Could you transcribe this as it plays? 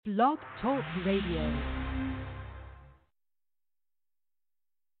Blog Talk Radio.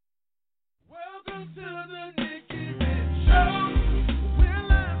 Welcome to the Nikki Rich Show. We're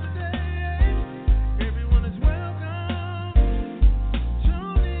live today. Everyone is welcome.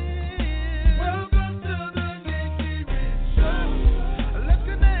 Tune in. Welcome to the Nikki Rich Show. Let's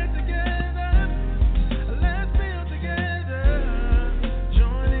connect together. Let's build together.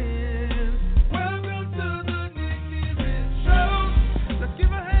 Join in. Welcome to the Nikki Rich Show. Let's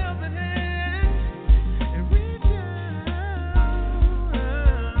give a helping hand and reach out.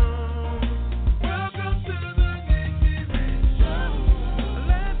 Welcome to the Nikki Rich Show.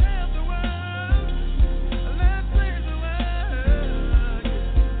 Let's help the world. Let's save the world.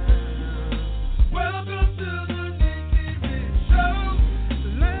 Welcome to the Nikki Rich Show.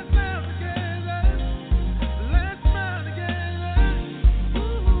 Let's laugh together. Let's smile together.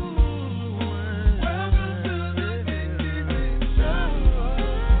 Welcome to the Nikki Rich Show.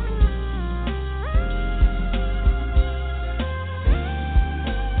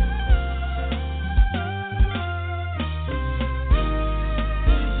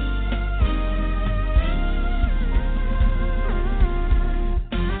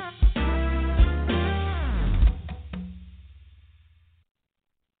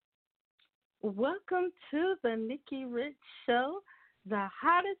 Welcome to the Nikki Rich Show, the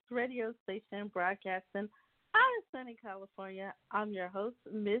hottest radio station broadcasting out of sunny California. I'm your host,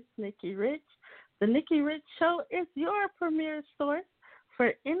 Miss Nikki Rich. The Nikki Rich Show is your premier source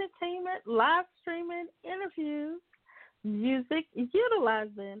for entertainment, live streaming, interviews, music,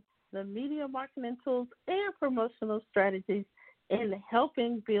 utilizing the media marketing tools and promotional strategies in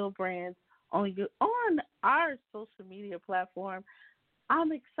helping build brands on our social media platform.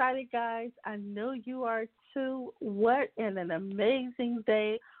 I'm excited, guys. I know you are too. What an amazing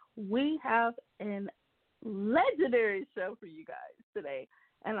day. We have a legendary show for you guys today,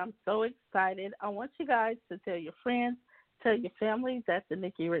 and I'm so excited. I want you guys to tell your friends, tell your family that the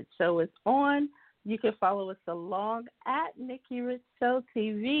Nikki Rich Show is on. You can follow us along at Nikki Rich Show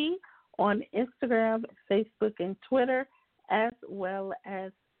TV on Instagram, Facebook, and Twitter, as well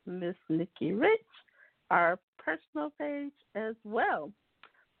as Miss Nikki Rich, our personal page as well.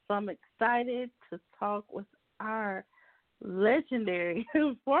 So I'm excited to talk with our legendary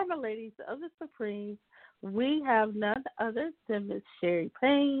former ladies of the Supremes. We have none other than Miss Scherrie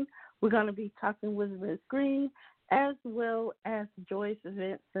Payne. We're going to be talking with Miss Greene as well as Joyce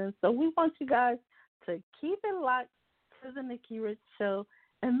Vincent. So we want you guys to keep it locked to the Nikki Rich Show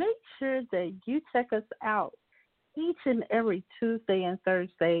and make sure that you check us out each and every Tuesday and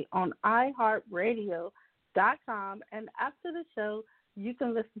Thursday on iHeartRadio.com. And after the show, you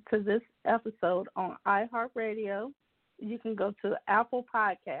can listen to this episode on iHeartRadio. You can go to Apple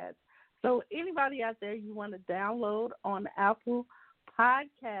Podcasts. So anybody out there you want to download on Apple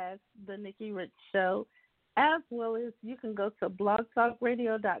Podcasts, The Nikki Rich Show, as well as you can go to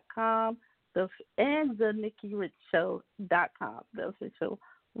blogtalkradio.com and the NikkiRichShow.com, the official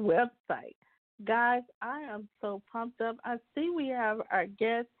website. Guys, I am so pumped up. I see we have our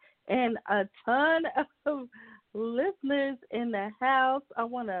guests and a ton of listeners in the house. I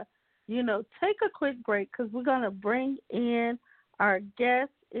want to, take a quick break because we're going to bring in our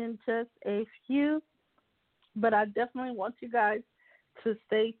guests in just a few. But I definitely want you guys to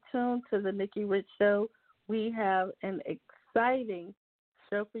stay tuned to the Nikki Rich Show. We have an exciting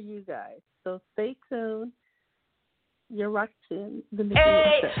show for you guys. So stay tuned. You're watching the Nikki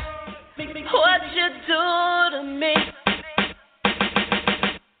Rich Show. What you do to me?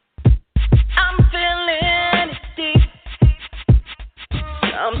 I'm feeling it deep.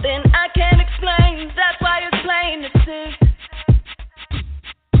 Something I can't explain. That's why it's plain to see.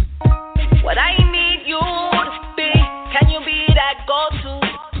 What I need you to be. Can you be that go-to?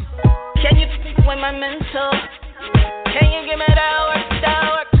 Can you with my mental? Can you give me that work, that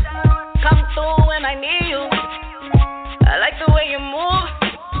work? Come through when I need you. I like the way you move.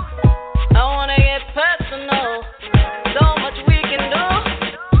 I wanna get personal. So much we can do.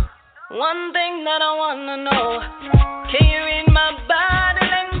 One thing that I wanna know. Can you read my body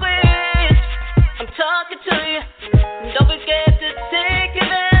language? I'm talking to you. Don't be scared to take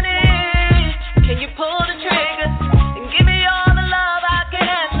advantage. Can you pull the trigger and give me all the love I can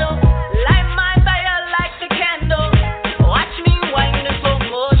handle? Light my fire like a candle. Watch me wind in slow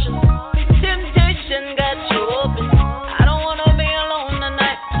motion. Temptation got you open. I don't wanna be alone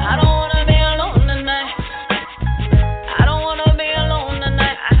tonight. I don't wanna be alone tonight. I don't wanna be alone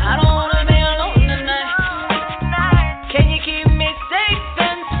tonight. I don't wanna be alone tonight. Can you keep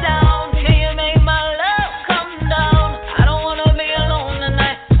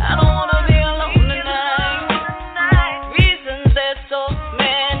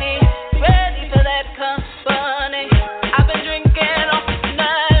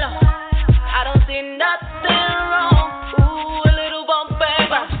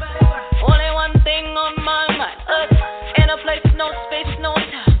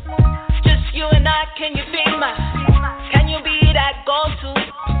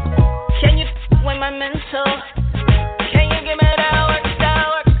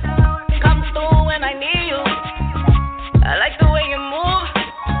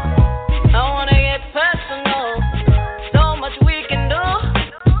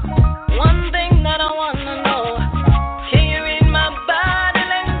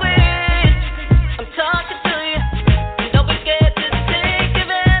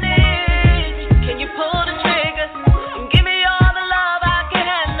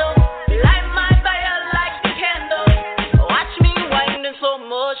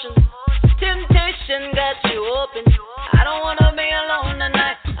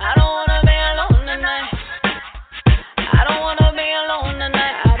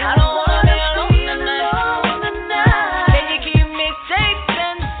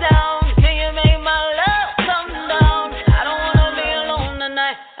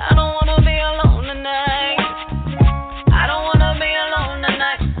tonight. I don't wanna be alone tonight. I don't wanna be alone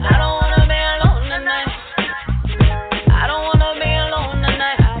tonight. I don't wanna be alone tonight. I don't wanna be alone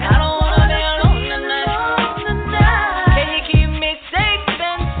tonight. I don't wanna be alone tonight. Can you keep me safe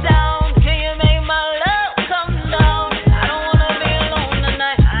and sound? Can you make my love come down? I don't wanna be alone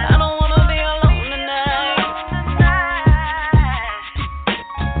tonight. I don't wanna be alone tonight.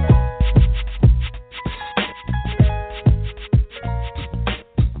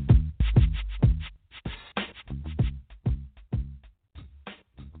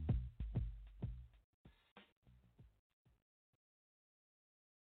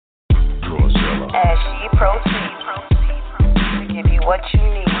 As she proceeds to give you what you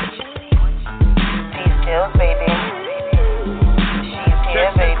need. Be still, baby. She's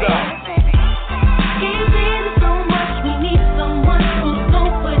here, baby.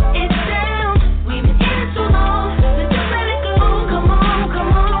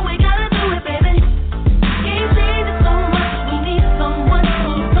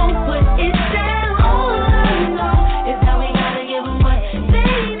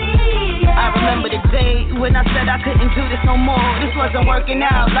 When I said I couldn't do this no more, this wasn't working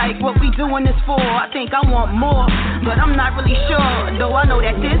out like what we doing this for. I think I want more, but I'm not really sure. Though I know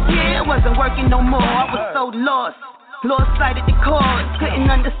that this here wasn't working no more. I was so lost sight of the cause, couldn't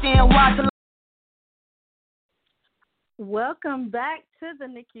understand why to. Welcome back to the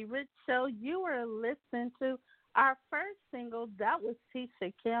Nikki Rich Show. You were listening to our first single, that was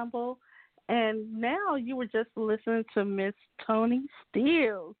Tisha Campbell. And now you were just listening to Miss Tony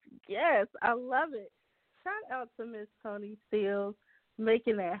Steele. Yes, I love it. Shout out to Miss Tony Steele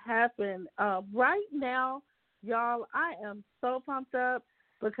making it happen. Right now, y'all, I am so pumped up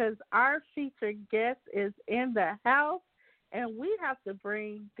because our featured guest is in the house, and we have to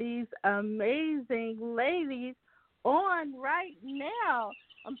bring these amazing ladies on right now.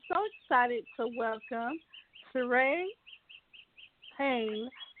 I'm so excited to welcome Scherrie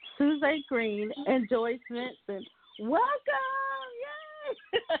Payne Susaye Greene and Joyce Vincent. Welcome! Yay!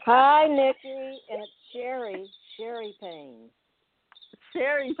 Hi, Nikki. It's Scherrie Payne.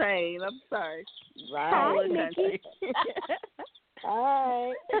 Scherrie Payne, I'm sorry. Right. Hi, Nikki.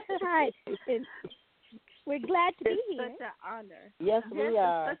 Hi. Hi. We're glad to be here. It's such an honor. Yes, we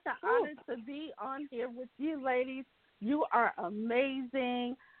are. It's such an honor to be on here with you ladies. You are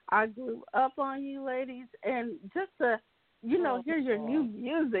amazing. I grew up on you ladies, and just to, hear your new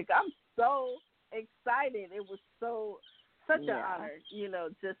music, I'm so excited. It was such an honor,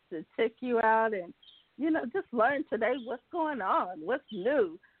 just to check you out and, just learn today what's going on, what's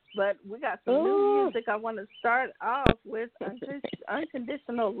new. But we got some new music. I want to start off with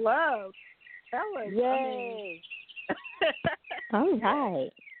Unconditional Love. Tell us. Yay. All right.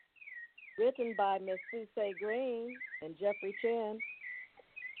 Written by Miss Susaye Greene and Jeffrey Chin.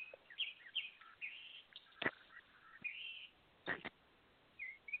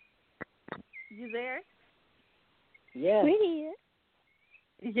 You there? Yes. We're here.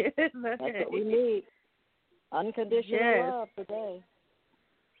 Yes. That's what we need. Unconditional love today.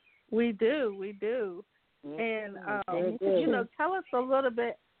 We do. And, tell us a little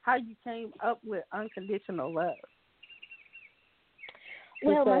bit how you came up with Unconditional Love.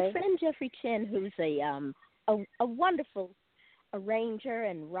 Well, my friend Jeffrey Chin, who's a wonderful arranger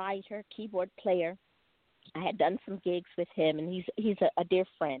and writer, keyboard player, I had done some gigs with him, and he's a dear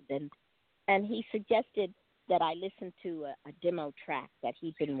friend, and he suggested that I listen to a demo track that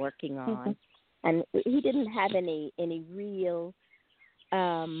he'd been working on, and he didn't have any real,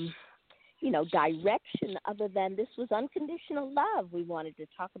 direction other than this was unconditional love we wanted to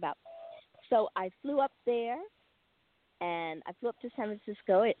talk about. So I flew up there, and I flew up to San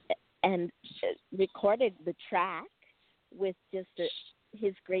Francisco and recorded the track with just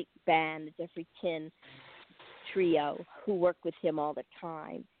his great band, the Jeffrey Chin Trio, who worked with him all the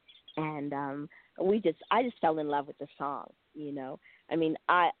time. And I just fell in love with the song, I mean,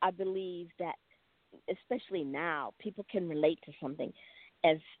 I believe that, especially now, people can relate to something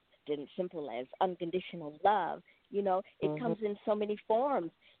as simple as unconditional love. It comes in so many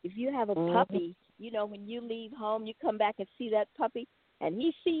forms. If you have a puppy, when you leave home, you come back and see that puppy, and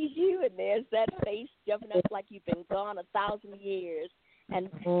he sees you, and there's that face jumping up like you've been gone 1,000 years. And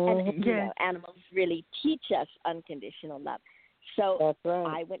animals really teach us unconditional love. So that's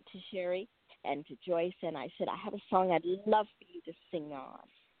right. I went to Scherrie and to Joyce, and I said, I have a song I'd love for you to sing on.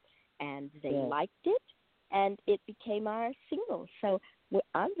 And they liked it, and it became our single. So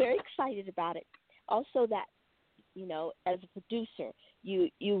I'm very excited about it. Also that, as a producer,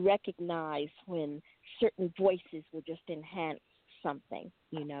 you recognize when certain voices will just enhance something,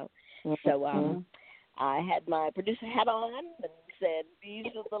 So I had my producer hat on and said, these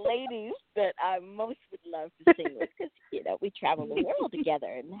are the ladies that I most would love to sing with because, we travel the world together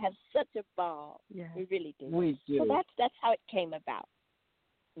and have such a ball. Yeah. We really do. We do. So that's how it came about.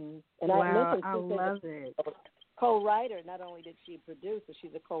 And Wow, I I love it. Co-writer. Not only did she produce, but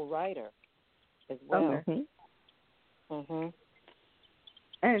she's a co-writer as well. Okay. Mhm.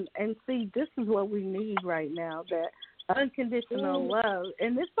 And see, this is what we need right now, that unconditional love.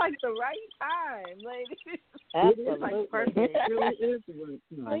 And it's like the right time, ladies. Absolutely. It's like perfect. It really is the right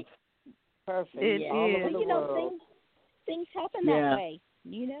time. Perfect. It All is. over the Well, world. things happen Yeah. that way.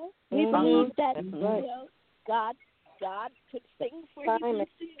 We Mhm. believe that That's right. God puts things where He Timing.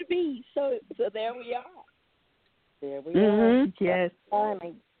 wants them to be. So there we are. There we Mhm. are. Yes.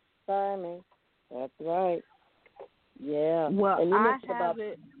 Timing. That's right. Yeah. Well, and you I mentioned have about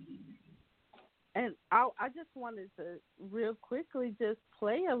it, and I just wanted to real quickly just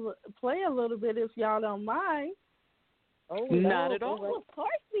play a little bit if y'all don't mind. Oh, Not no, at all. Well, of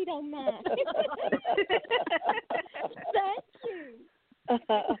course we don't mind. Thank you.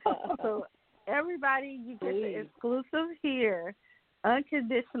 So everybody, you get the exclusive here,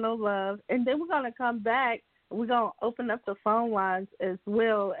 unconditional love, and then we're gonna come back. We're gonna open up the phone lines as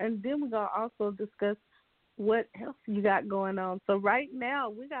well, and then we're gonna also discuss what else you got going on. So right now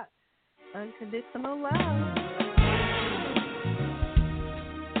we got unconditional love.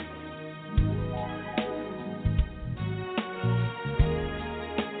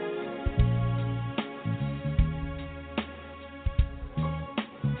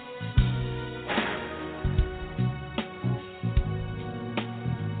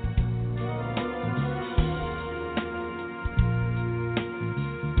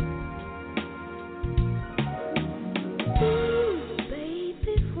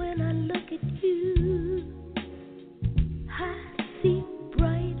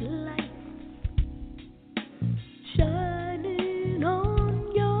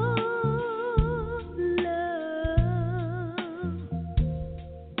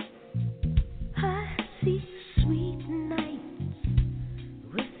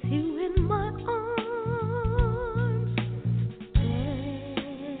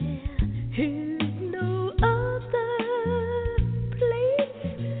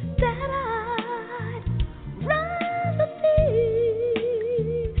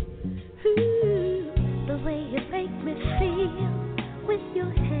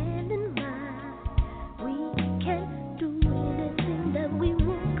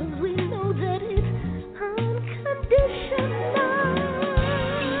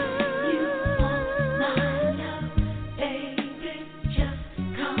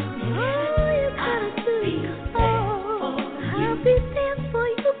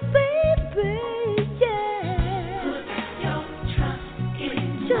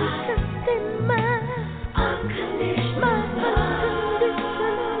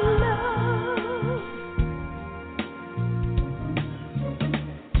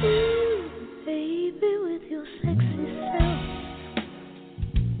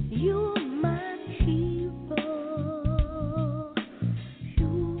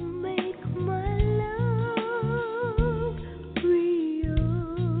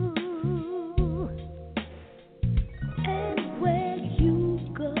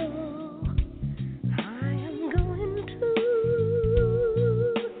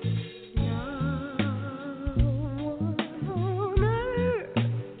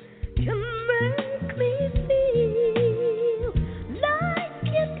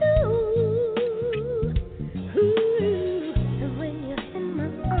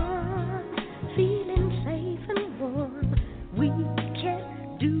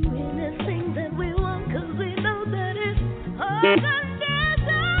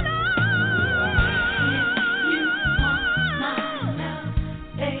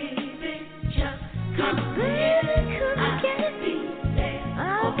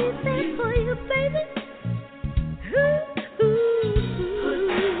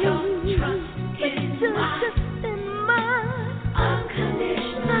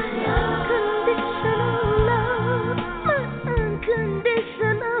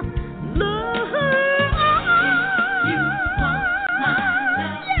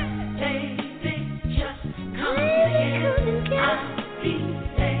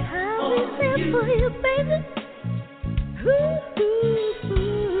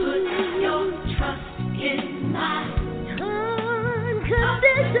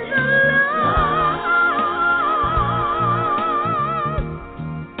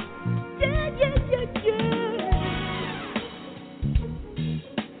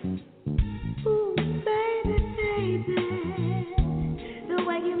 The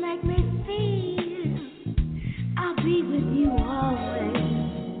way you make me feel, I'll be with you always.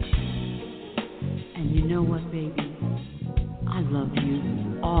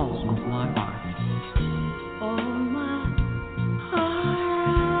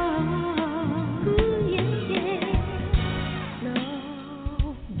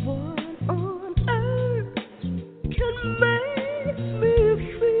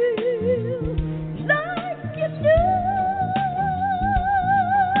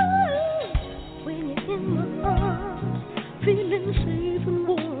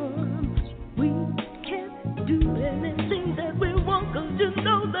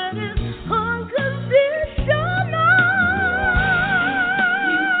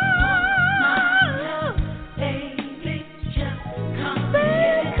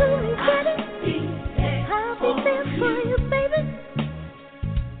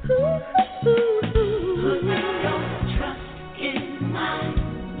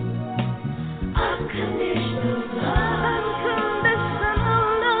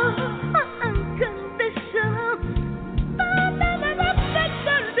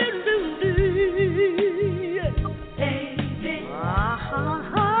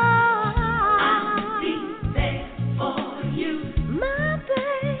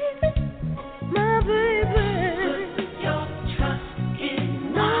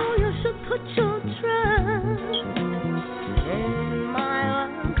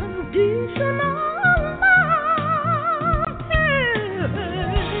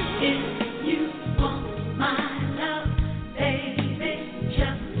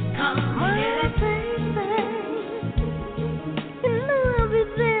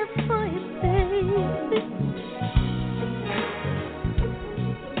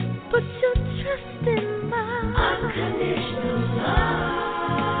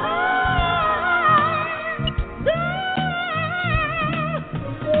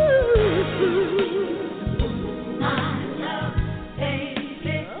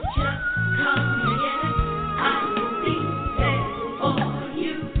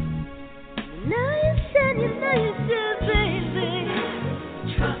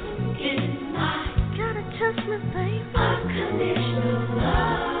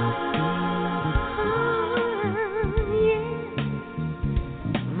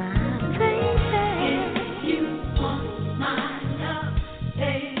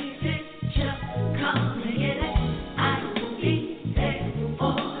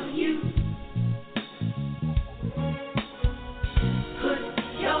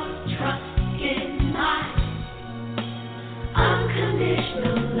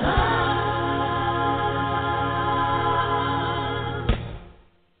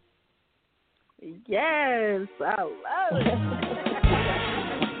 Yes, I love it.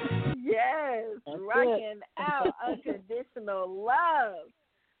 Yes, That's rocking out unconditional love.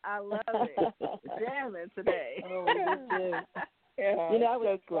 I love it. Jamming today. Oh, we did too. Yeah, You know, I I'm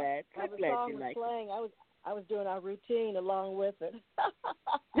was so glad. As I'm the glad song you was like playing, I was doing our routine along with it.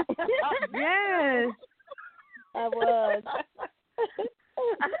 Yes. I was.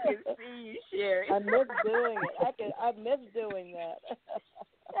 I can see you, Sherrie. I miss doing it. I miss doing that.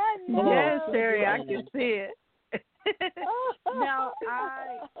 I know. Yes, Sherrie, I can see it. Now,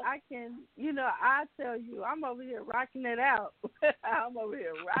 I can, I tell you, I'm over here rocking it out. I'm over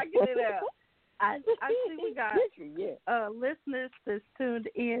here rocking it out. I see we got listeners that's tuned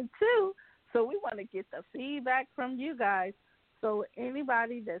in, too, so we want to get the feedback from you guys. So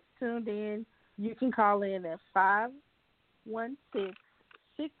anybody that's tuned in, you can call in at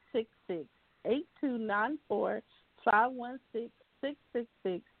 516-666-8294,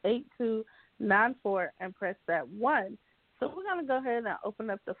 516-666-8294, and press that 1. So we're going to go ahead and open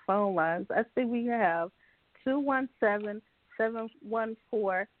up the phone lines. I see we have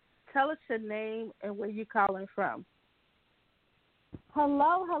 217-714. Tell us your name and where you're calling from.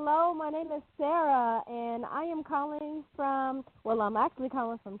 Hello. My name is Sarah, and I am calling from, I'm actually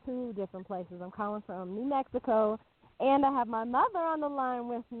calling from two different places. I'm calling from New Mexico, and I have my mother on the line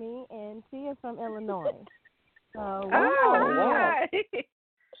with me, and she is from Illinois. So, Hi.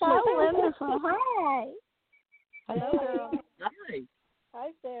 How wonderful. Hi. Hello. Hi.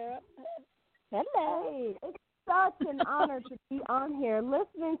 Hi, Sarah. Hello. Hey, it's such an honor to be on here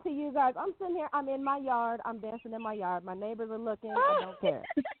listening to you guys. I'm sitting here. I'm in my yard. I'm dancing in my yard. My neighbors are looking. I don't care.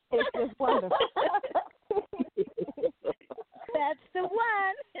 It's just wonderful. That's the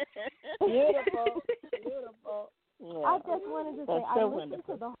one. Beautiful. Yeah. I just wanted to say I listened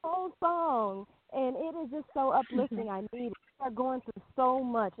to the whole song, and it is just so uplifting. I need it. We are going through so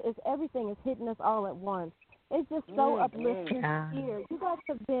much. Everything is hitting us all at once. It's just so uplifting to hear. You guys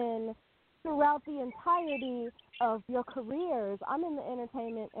have been throughout the entirety of your careers. I'm in the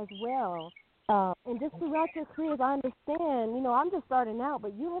entertainment as well. And just throughout your careers, I understand, I'm just starting out,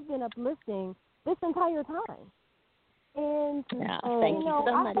 but you have been uplifting this entire time. And, thank you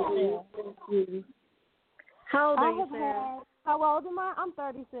so much. How old are you, Sarah? How old am I? I'm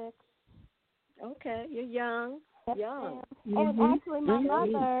 36. Okay, you're young. Young. And actually, my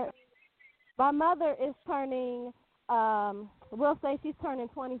mother is turning, we'll say she's turning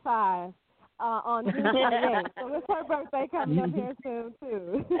 25 on June 28th. So it's her birthday coming up here soon,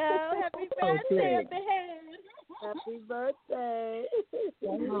 too. Oh, happy birthday, babe. Happy birthday.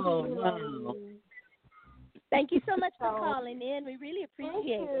 Oh, wow. Thank you so much for calling in. We really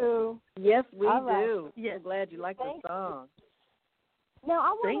appreciate it. Yes, we All right. do. Yes. I'm glad you like the song. Now,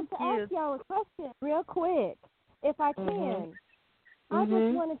 I wanted to ask y'all a question real quick, if I can. I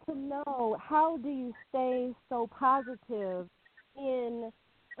just wanted to know, how do you stay so positive in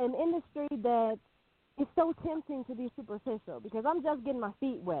an industry that is so tempting to be superficial? Because I'm just getting my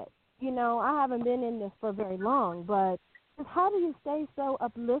feet wet. I haven't been in this for very long, but just how do you stay so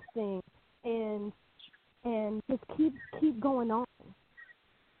uplifting and just keep going on?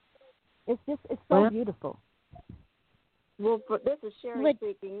 It's so beautiful. Well, this is Sherrie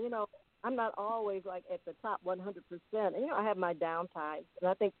speaking. I'm not always like at the top 100%. And, I have my downtimes, and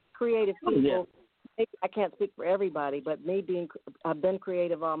I think creative people. I can't speak for everybody, but I've been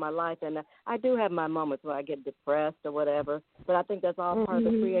creative all my life, and I do have my moments where I get depressed or whatever. But I think that's all part of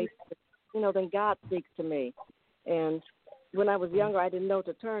the creativity. Then God speaks to me, and when I was younger, I didn't know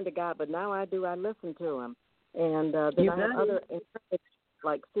to turn to God, but now I do. I listen to Him, and then I have other encouragement.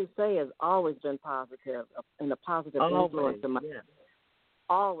 Like Susaye has always been positive and a positive influence in my life.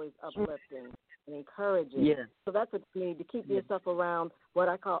 Always uplifting and encouraging. Yeah. So that's what you need, to keep yourself around what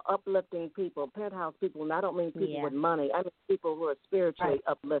I call uplifting people, penthouse people. And I don't mean people with money. I mean people who are spiritually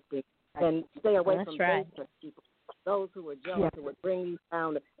uplifting. And stay away from basement people. Those who are jealous, who would bring you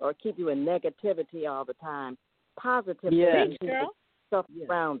down or keep you in negativity all the time. Positive people, stuff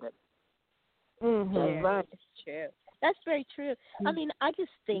around it. That's right. That's true. That's very true. I mean, I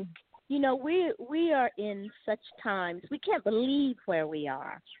just think, we are in such times. We can't believe where we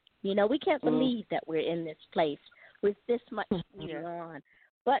are. We can't believe that we're in this place with this much going on.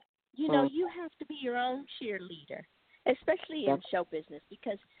 But, you have to be your own cheerleader, especially in show business,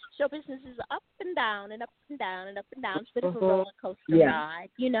 because show business is up and down and up and down and up and down. It's a bit of a roller coaster ride,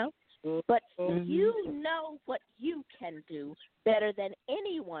 But you know what you can do better than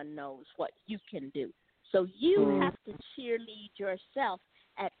anyone knows what you can do. So you have to cheerlead yourself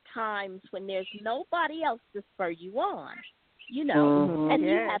at times when there's nobody else to spur you on, and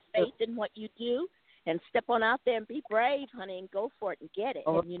you have faith in what you do and step on out there and be brave, honey, and go for it and get it.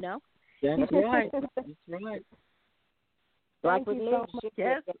 And, That's right. That's right. Like with you me, so much.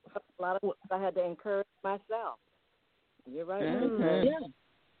 Yes. a lot of times I had to encourage myself. You're right. Mm-hmm. Yeah.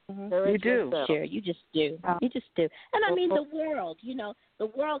 Encourage You do. yourself. Sure, you just do. You just do. And I mean, the world, the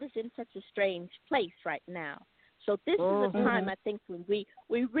world is in such a strange place right now. So this is a time, I think, when we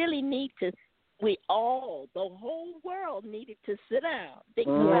really need to, the whole world needed to sit down, think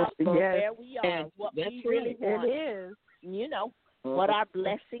about where we are, And what that's we really right. want. It is. What our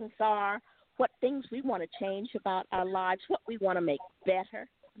blessings are, what things we want to change about our lives, what we want to make better.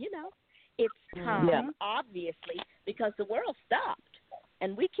 It's time, obviously, because the world stopped.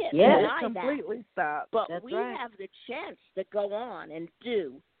 And we can't deny completely that. Stop. But That's we right. have the chance to go on and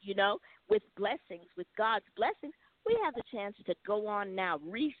do, with blessings, with God's blessings, we have the chance to go on now,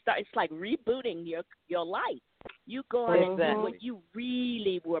 restart. It's like rebooting your life. You go on and do what you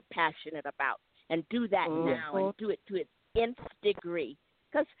really were passionate about and do that now and do it to its nth degree.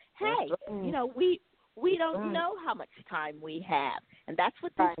 Because, hey, we don't know how much time we have. And that's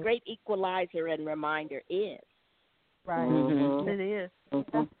what this great equalizer and reminder is. Right. It is.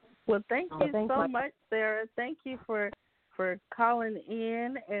 Well, thank you so much, Sarah. Thank you for calling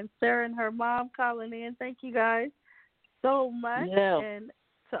in, and Sarah and her mom calling in. Thank you guys so much. Yeah. And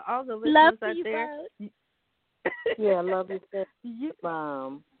to all the listeners Love out you there. Yeah, love you, You,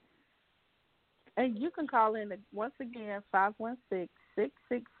 Mom. and you can call in once again,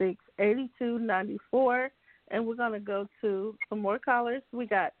 516-666-8294. And we're going to go to some more callers. We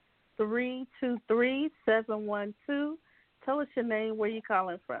got 323-712. Tell us your name, where you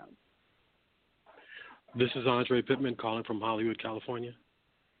calling from. This is Andre Pittman calling from Hollywood, California.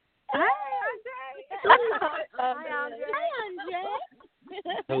 Hi, Hi, Andre.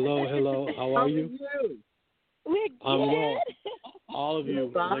 Hello. How are you? We're I'm good. well. All of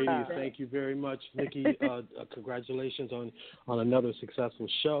you ladies, thank you very much. Nikki, congratulations on another successful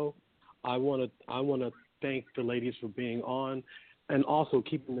show. I want to thank the ladies for being on and also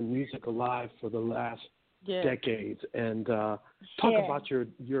keeping the music alive for the last decades. And talk about your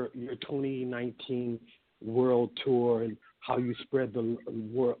 2019 world tour and how you spread the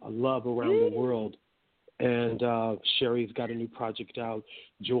love around the world. And Scherrie's got a new project out.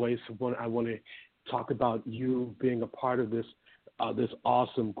 Joyce, I want to talk about you being a part of this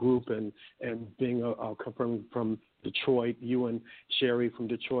awesome group and being from Detroit, you and Scherrie from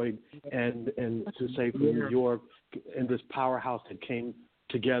Detroit and Susaye from New York, and this powerhouse that came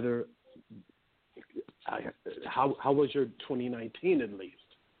together. How was your 2019 at least?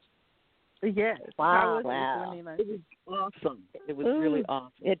 Yes. Wow. It was awesome. It was really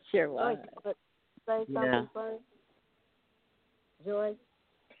awesome. It sure was. Say something first. Joyce?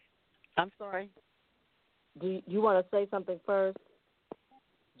 I'm sorry? Do you want to say something first?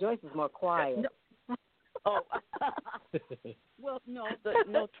 Joyce is more quiet. No. Oh. Well, no,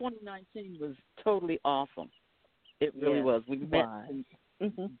 2019 was totally awesome. It really was. We met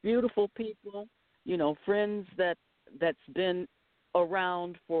some beautiful people, friends that's been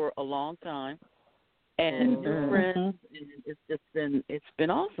around for a long time, and new friends, and it's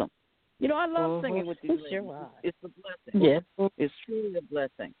been awesome. I love singing with these ladies. It's a blessing. Yes. It's truly a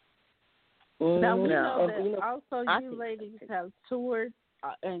blessing. Now, we know that also you ladies have toured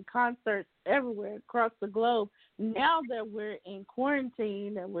and concerts everywhere across the globe. Now that we're in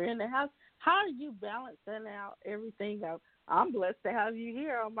quarantine and we're in the house, how are you balancing out everything? I'm blessed to have you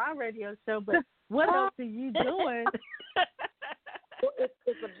here on my radio show, but what else are you doing? Well, it's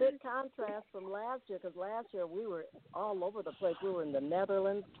a big contrast from last year, because last year we were all over the place. We were in the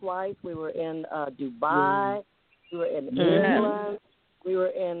Netherlands twice. We were in Dubai. We were in England. We were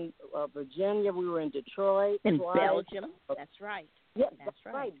in Virginia. We were in Detroit. In twice. Belgium. That's right. Yeah, that's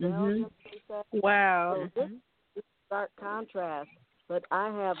right. Belgium. Wow. So this is stark contrast. But I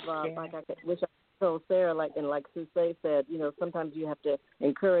have, which I told Sarah, like Susaye said, sometimes you have to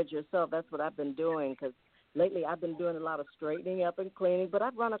encourage yourself. That's what I've been doing, because lately I've been doing a lot of straightening up and cleaning. But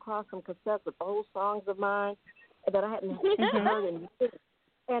I've run across some cassettes of old songs of mine that I hadn't heard in years.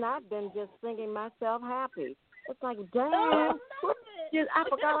 And I've been just singing myself happy. It's like, damn, I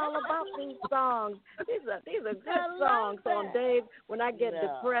forgot all about these songs. These are good songs. So on days when I get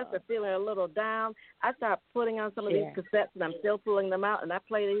depressed or feeling a little down, I start putting on some of these cassettes, and I'm still pulling them out, and I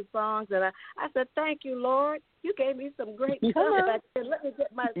play these songs. And I said, thank you, Lord. You gave me some great stuff back there. Let me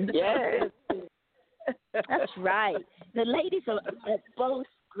get my That's right. The ladies are both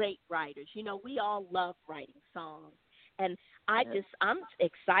great writers. We all love writing songs. And I'm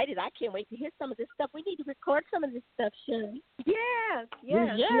excited. I can't wait to hear some of this stuff. We need to record some of this stuff, Scherrie. Yes.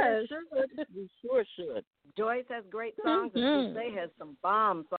 We sure should. Joyce has great songs, and Susaye has some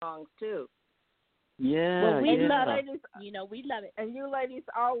bomb songs, too. Yeah, well, we yeah. love it. Ladies, We love it. and you ladies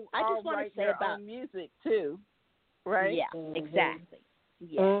all I just want write to say your about own music too, right? Yeah, exactly.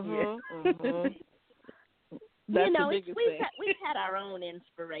 Yeah. Mm-hmm. Mm-hmm. That's the biggest thing. we've had our own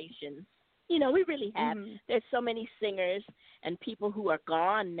inspirations. We really have. Mhm. There's so many singers and people who are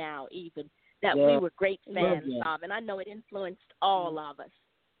gone now, even that we were great fans of, and I know it influenced all of us.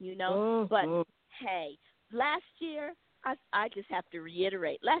 But hey, last year I just have to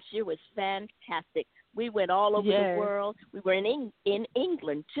reiterate. Last year was fantastic. We went all over the world. We were in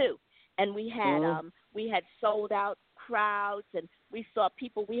England too, and we had sold out crowds, and we saw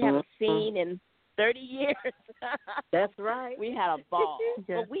people we haven't seen in 30 years. That's right. We had a ball.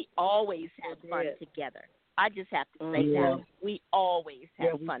 But we always had fun together. I just have to say that. We always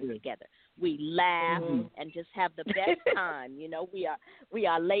have fun together. We laugh and just have the best time. We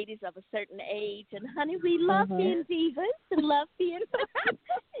are ladies of a certain age, and honey, we love being divas and love being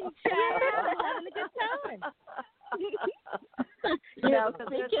and having a good time.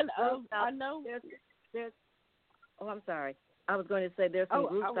 Speaking of, I know there's. Oh, I'm sorry. I was going to say there's some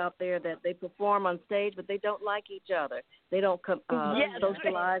groups out there that they perform on stage, but they don't like each other. They don't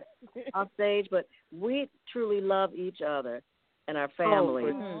socialize on stage, but we truly love each other and our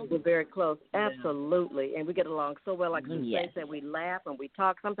families. We're very close. Absolutely. And we get along so well. Like Susaye said, we laugh and we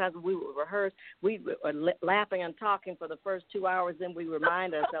talk. Sometimes we would rehearse. We are laughing and talking for the first 2 hours, then we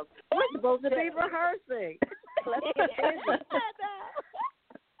remind ourselves, we're supposed to be rehearsing. Let's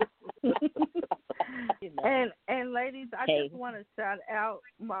And ladies, I just want to shout out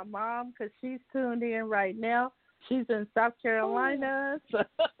my mom because she's tuned in right now. She's in South Carolina. So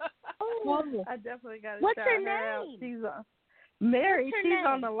I definitely got to shout her out. She's Mary. She's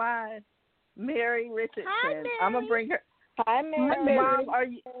on the line. Mary Richardson. Hi, Mary. I'm gonna bring her. Hi, Mary. Mom, are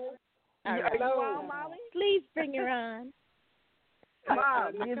you? Are you on, Molly? Please bring her on.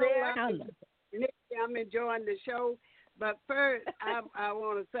 Mom, you there? Nikki, I'm enjoying the show. But first, I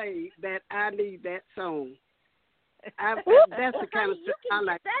want to say that I need that song. That's the kind of stuff I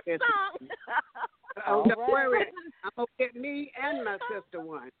like. That song. Don't worry. I'm going to get me and my sister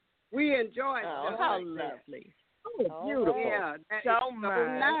one. We enjoy it. Oh, how lovely. Oh, beautiful. Yeah, so much. So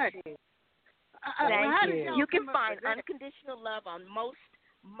nice. Thank you. You can find Unconditional Love on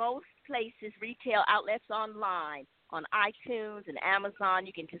most places, retail outlets online, on iTunes and Amazon.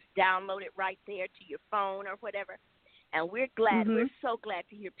 You can just download it right there to your phone or whatever. And we're glad. We're so glad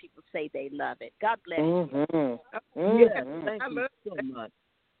to hear people say they love it. God bless you. Thank you so much.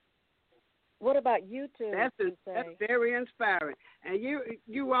 What about you two? That's very inspiring. And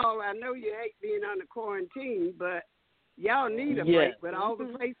you all, I know you hate being on the quarantine, but y'all need a break. With all the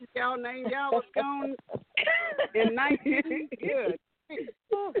places y'all named, y'all was gone in 19. Good.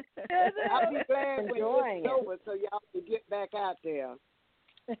 I'll be glad when it's over so y'all can get back out there.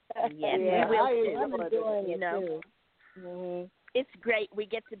 I'm enjoying it too. It's great. We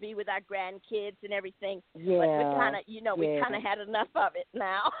get to be with our grandkids and everything. Yeah. But we kind of, we kind of had enough of it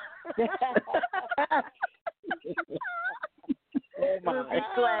now. We're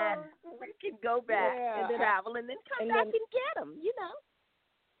glad we can go back and travel and then come back and get them,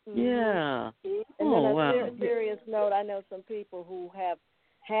 Yeah. And then on a serious note, I know some people who have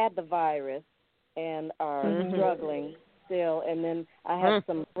had the virus and are struggling still. And then I have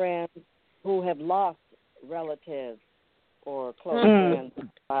some friends who have lost relatives or close friends with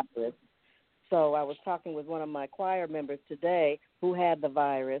the virus. So I was talking with one of my choir members today who had the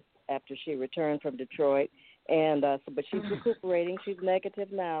virus after she returned from Detroit, and but she's recuperating. She's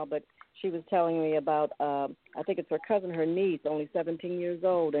negative now, but she was telling me about I think it's her cousin, her niece, only 17 years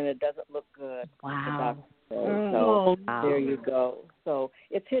old, and it doesn't look good. Wow. So there you go. So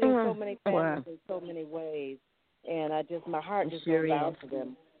it's hitting so many families in so many ways, and my heart just goes out to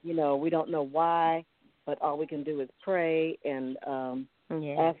them. We don't know why, but all we can do is pray and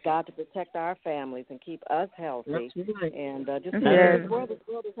ask God to protect our families and keep us healthy. That's right. And this world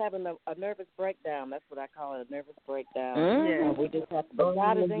is having a nervous breakdown. That's what I call it, a nervous breakdown. We just have to, but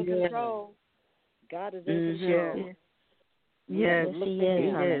God is in control. God is in control. Yes, He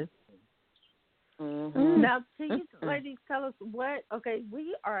is. Now, can you ladies tell us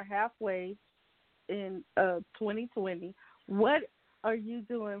we are halfway in 2020. What are you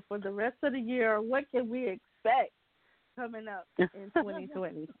doing for the rest of the year? What can we expect coming up in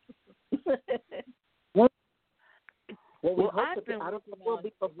 2020? Well, I don't think we'll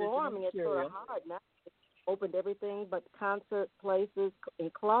be performing. It's sort of hard now. It's opened everything but concert places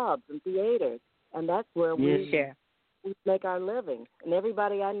and clubs and theaters, and that's where we make our living. And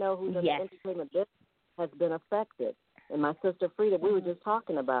everybody I know who's in the entertainment business has been affected. And my sister Frida, we were just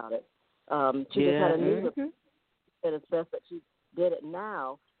talking about it. She just had a knee replacement. It's best that she did it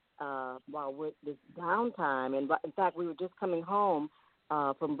now. while with this downtime. And in fact, we were just coming home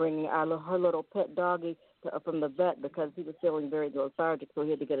from bringing her little pet doggie from the vet because he was feeling very lethargic, so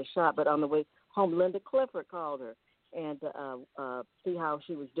he had to get a shot. But on the way home, Linda Clifford called her and see how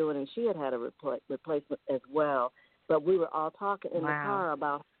she was doing, and she had a replacement as well. But we were all talking in the car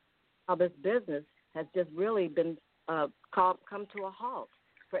about how this business has just really been come to a halt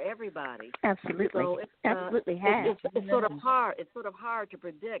for everybody. Absolutely, so absolutely has. It's sort of hard. It's sort of hard to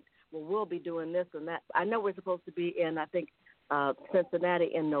predict. Well, we'll be doing this and that. I know we're supposed to be in, I think,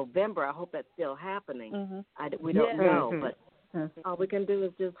 Cincinnati in November. I hope that's still happening. Mm-hmm. We don't know, but all we can do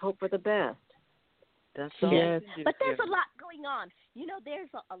is just hope for the best. That's all. Yes. But there's a lot going on. You know, there's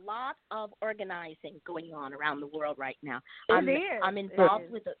a lot of organizing going on around the world right now. I'm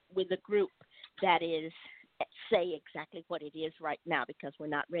involved with a group that is say exactly what it is right now because we're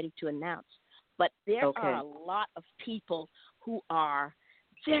not ready to announce. But there are a lot of people who are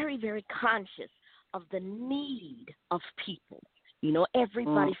very, very conscious of the need of people. You know,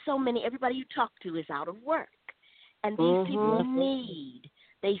 everybody you talk to is out of work. And these people need.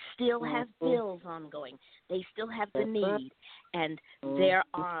 They still have bills ongoing. They still have the need. And there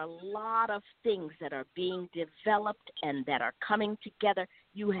are a lot of things that are being developed and that are coming together.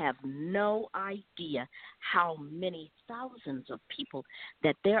 You have no idea how many thousands of people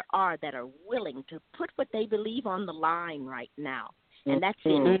that there are that are willing to put what they believe on the line right now. And that's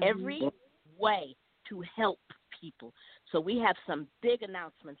in every way to help people. So we have some big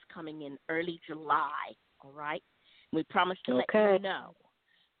announcements coming in early July, all right? We promise to let you know.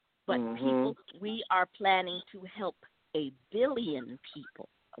 But people, we are planning to help 1 billion people,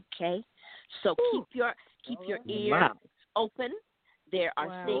 okay? So keep your ears open. There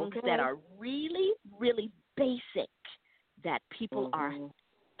are things that are really, really basic that people are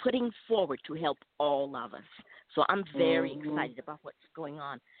putting forward to help all of us. So I'm very excited about what's going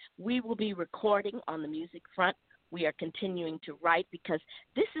on. We will be recording on the music front. We are continuing to write because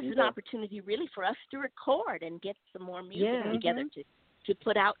this is an opportunity really for us to record and get some more music together to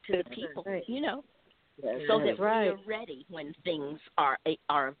put out to the people, you know, so that we are ready when things are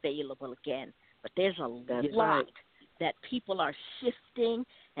available again. But there's a lot that people are shifting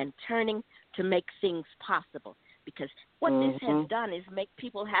and turning to make things possible because what this has done is make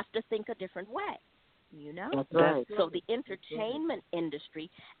people have to think a different way, you know. So the entertainment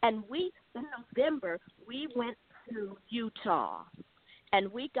industry, and we, in November, we went to Utah,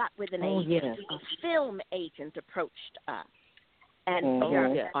 and we got with an agent, a film agent approached us. And we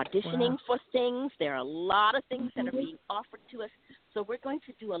are auditioning for things. There are a lot of things that are being offered to us. So we're going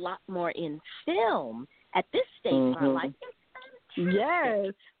to do a lot more in film at this stage of our life.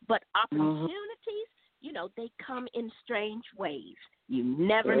 Yes. But opportunities, you know, they come in strange ways. You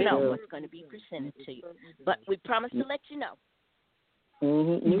never know what's going to be presented to you. But we promise to let you know.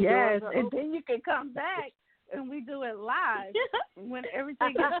 Yes, and then you can come back and we do it live when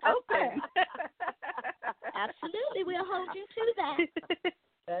everything is open. Absolutely, we'll hold you to that.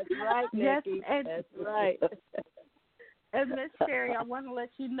 That's right, Nikki. Yes, that's right. And Miss Scherrie, I want to let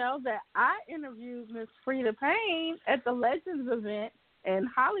you know that I interviewed Miss Scherrie Payne at the Legends event in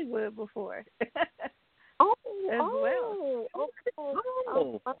Hollywood before.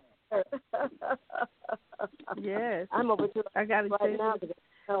 Yes. I'm over to I got to right now to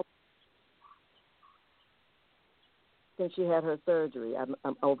help. Since she had her surgery, I'm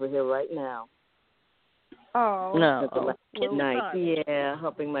over here right now. Oh no! Good night. Yeah,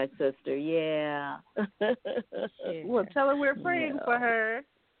 helping my sister. Yeah. Well, tell her we're praying for her.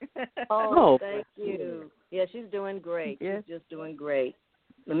 Thank you. Yeah, she's doing great. She's just doing great.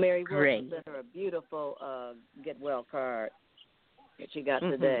 The Mary Wilson sent her a beautiful get well card that she got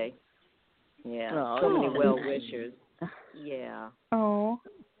today. Yeah, so many well wishers. Yeah. Oh.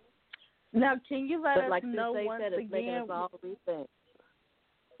 Now, can you let us like know Susaye once said, it's making again? us all rethink.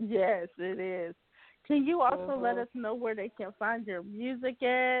 Yes, it is. Can you also let us know where they can find your music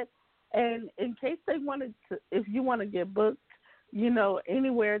at? And in case they wanted to, if you want to get booked, you know,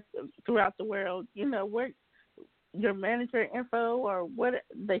 anywhere throughout the world, you know, where your manager info or what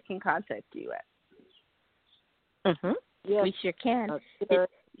they can contact you at. Yes. We sure can. The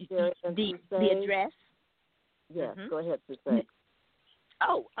address? Yes, go ahead, Susaye.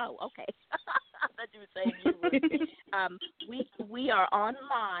 Oh, okay. I thought you were saying you would. We are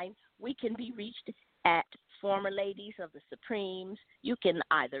online. We can be reached at Former Ladies of the Supremes. You can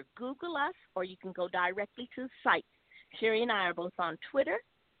either Google us or you can go directly to the site. Scherrie and I are both on Twitter.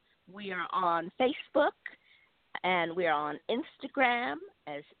 We are on Facebook, and we are on Instagram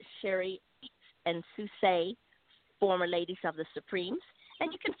as Scherrie and Susaye, Former Ladies of the Supremes.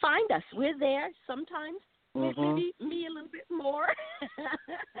 And you can find us. We're there sometimes maybe me a little bit more.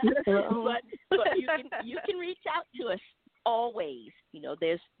 but you can reach out to us always. You know,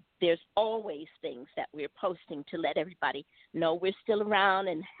 there's always things that we're posting to let everybody know we're still around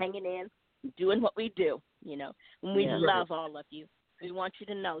and hanging in, doing what we do. You know, and we love all of you. We want you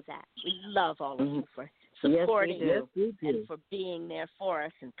to know that we love all of you for supporting us and for being there for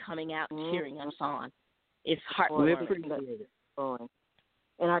us and coming out and cheering us on. It's heartwarming. We appreciate it.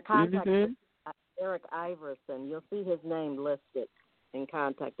 And our contact is Eric Iverson. You'll see his name listed in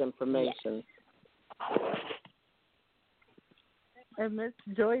contact information. Yes. And Miss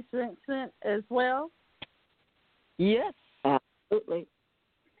Joyce Vincent as well? Yes. Absolutely.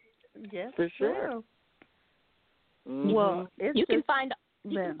 Yes, for sure. Well, get in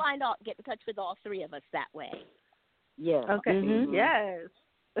touch with all three of us that way. Yes. Okay. Yes.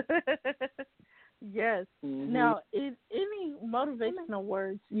 Yes. Now, any motivational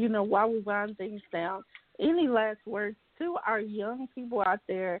words, you know, while we wind things down, any last words to our young people out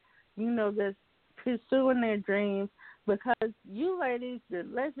there, you know, that's pursuing their dreams, because you ladies, you're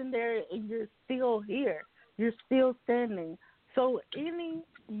legendary and you're still here. You're still standing. So any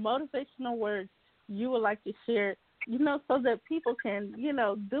motivational words you would like to share, you know, so that people can, you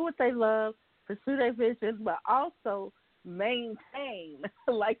know, do what they love, pursue their vision, but also maintain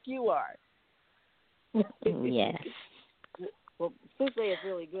like you are. Yes. Well, Susaye is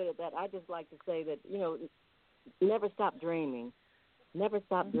really good at that. I just like to say that, you know, never stop dreaming. Never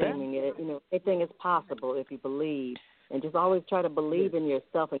stop dreaming. You know, anything is possible if you believe. And just always try to believe in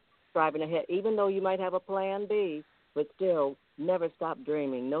yourself and striving ahead. Even though you might have a plan B, but still, never stop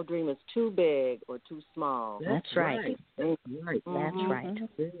dreaming. No dream is too big or too small. That's right. That's right.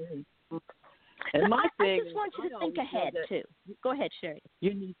 And my thing I just want you to think ahead, too. Go ahead, Scherrie.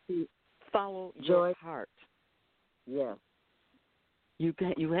 You need to follow your heart. Yes. You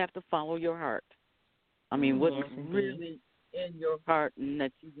have to follow your heart. I mean, what's really in your heart and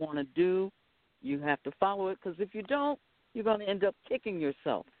that you want to do, you have to follow it, because if you don't, you're going to end up kicking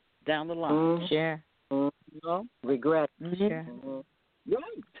yourself down the line. Sure. You know? Regret. Sure.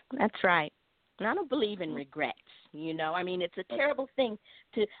 Right. That's right. And I don't believe in regrets. You know, I mean, it's a terrible thing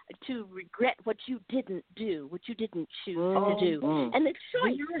to regret what you didn't do, what you didn't choose to do. And the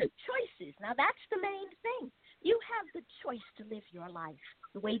choices. Now, that's the main thing. You have the choice to live your life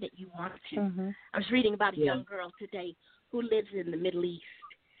the way that you want to. I was reading about a young girl today who lives in the Middle East,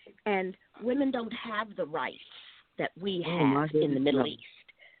 and women don't have the rights that we have in the Middle East.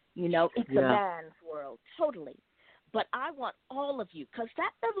 You know, it's a man's world, totally. But I want all of you, because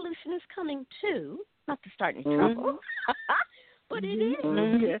that revolution is coming too, not to start any trouble, but it is.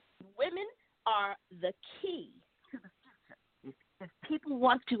 Women are the key to the future. If people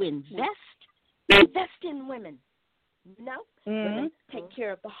want to invest in women. You know, women take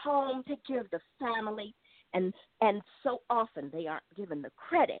care of the home, take care of the family, and so often they aren't given the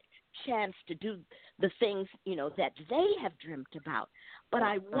credit, chance to do the things, you know, that they have dreamt about. But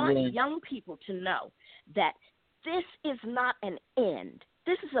I want young people to know that this is not an end.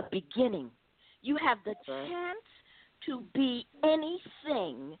 This is a beginning. You have the chance to be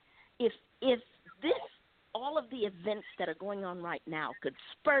anything if this, all of the events that are going on right now could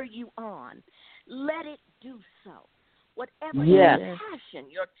spur you on. Let it do so. Whatever your passion,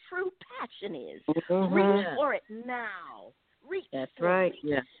 your true passion is, reach for it now. Reach for it.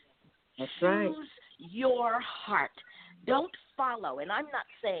 Yeah. That's Choose your heart. Don't follow, and I'm not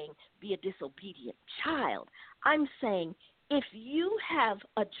saying be a disobedient child. I'm saying if you have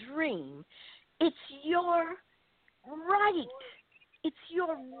a dream, it's your right. It's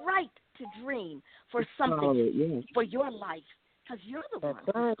your right to dream for something, for your life, because you're the one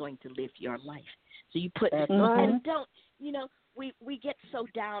who's going to live your life. So you put, and don't, you know, we get so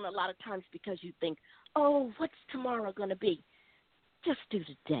down a lot of times because you think, oh, what's tomorrow going to be? Just do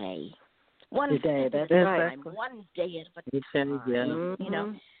today. One day at a time, one day at a time. You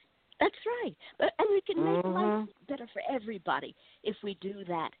know, that's right. And we can make life better for everybody if we do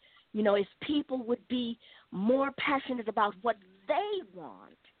that. You know, if people would be more passionate about what they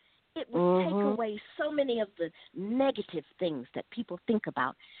want, it would take away so many of the negative things that people think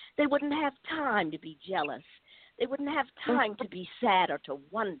about. They wouldn't have time to be jealous. They wouldn't have time to be sad or to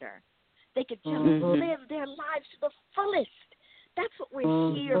wonder. They could just live their lives to the fullest. That's what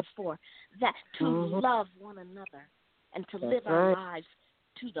we're here for, that to love one another and to live our lives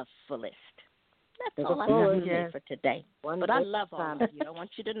to the fullest. That's all I have to say for today. But I love all of you. I want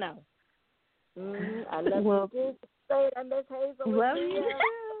you to know. I love you. Say it, I miss Hazel. Love you.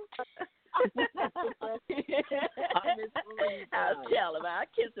 I'll tell him. I'll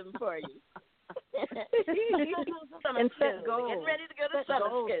kiss him for you. And set goals. Get ready to go to summer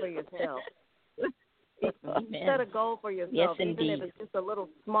school for yourself. Set a goal for yourself, yes, even indeed. if it's just a little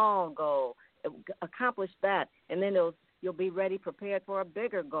small goal. Accomplish that, and then you'll be ready, prepared for a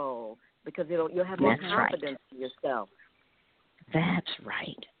bigger goal because you'll have more confidence in yourself. That's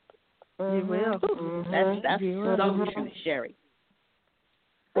right. You will. That's so true, Scherrie.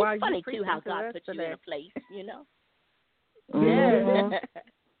 Well, it's funny, too, how God puts you in a place, Yeah.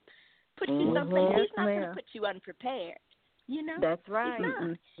 Put you someplace. He's not going to put you unprepared, That's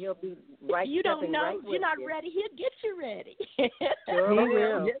right. You'll be right. If you don't know, right you're not ready, he'll get you ready. Sure he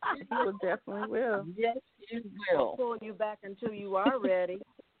will. Yes, he will definitely will. Yes, he will. He'll pull you back until you are ready.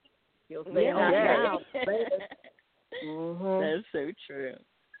 He'll say, now. That's so true.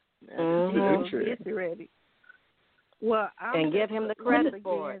 So true. Get you ready. Well, and give him the credit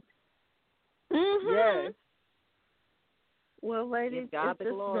for it. Yes. Well, ladies, it's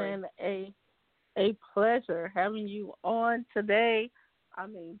just been a pleasure having you on today. I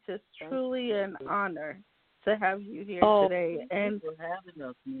mean, just truly an honor to have you here today. And for having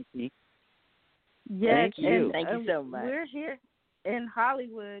us, Nikki. Yes, thank you. Thank you so much. We're here in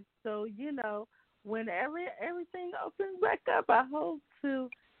Hollywood, so whenever everything opens back up, I hope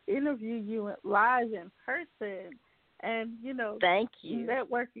to interview you live in person, and thank you.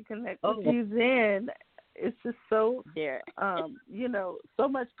 Network and connect with you then. It's just so so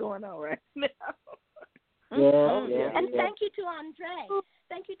much going on right now. And thank you to Andre.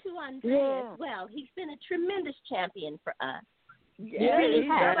 Thank you to Andre as well. He's been a tremendous champion for us. Yeah, really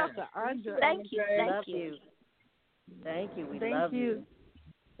has. Andre. Thank you. Thank you. We love you.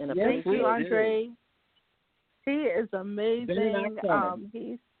 And thank you, Andre. He is amazing.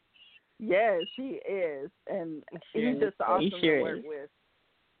 He is, and he's just awesome to work with.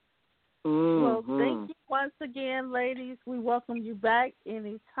 Well, thank you once again, ladies. We welcome you back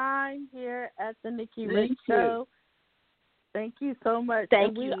anytime here at the Nikki Rich Show. Thank you so much.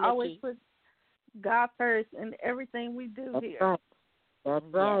 Thank you, we Nikki. always put God first in everything we do here. Right. That's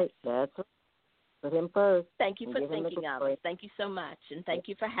right. That's right. Put him first. Thank you for thinking of us. Thank you so much, and thank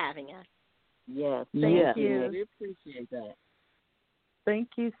you for having us. Yes. Thank you. We appreciate that. Thank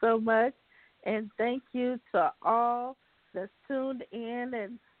you so much, and thank you to all that's tuned in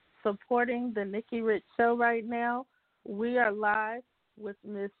and supporting the Nikki Rich Show right now. We are live with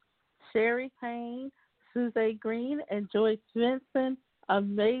Miss Scherrie Payne Susaye Greene and Joyce Vincent,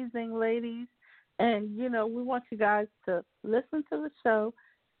 amazing ladies. And, we want you guys to listen to the show.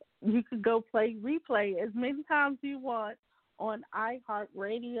 You can go replay as many times you want on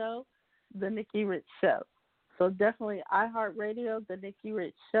iHeartRadio, The Nikki Rich Show. So definitely iHeartRadio, The Nikki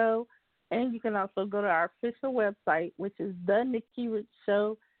Rich Show. And you can also go to our official website, which is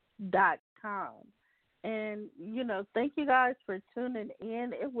thenikkirichshow.com. And, thank you guys for tuning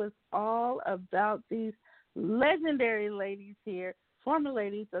in. It was all about these legendary ladies here, former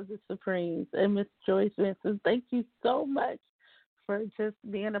ladies of the Supremes, and Miss Joyce Vincent. Thank you so much for just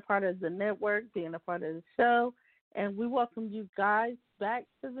being a part of the network, being a part of the show. And we welcome you guys back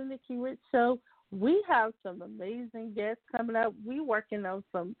to the Nikki Rich Show. We have some amazing guests coming up. We're working on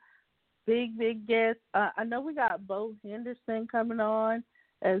some big guests. I know we got Bo Henderson coming on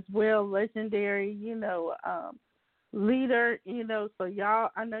as well, legendary, leader, so y'all,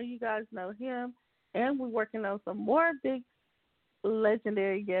 I know you guys know him. And we're working on some more big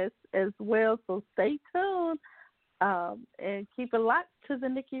legendary guests as well, so stay tuned and keep it locked to the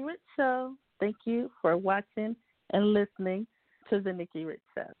Nikki Rich Show. Thank you for watching and listening to the Nikki Rich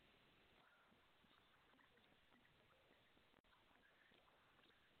Show.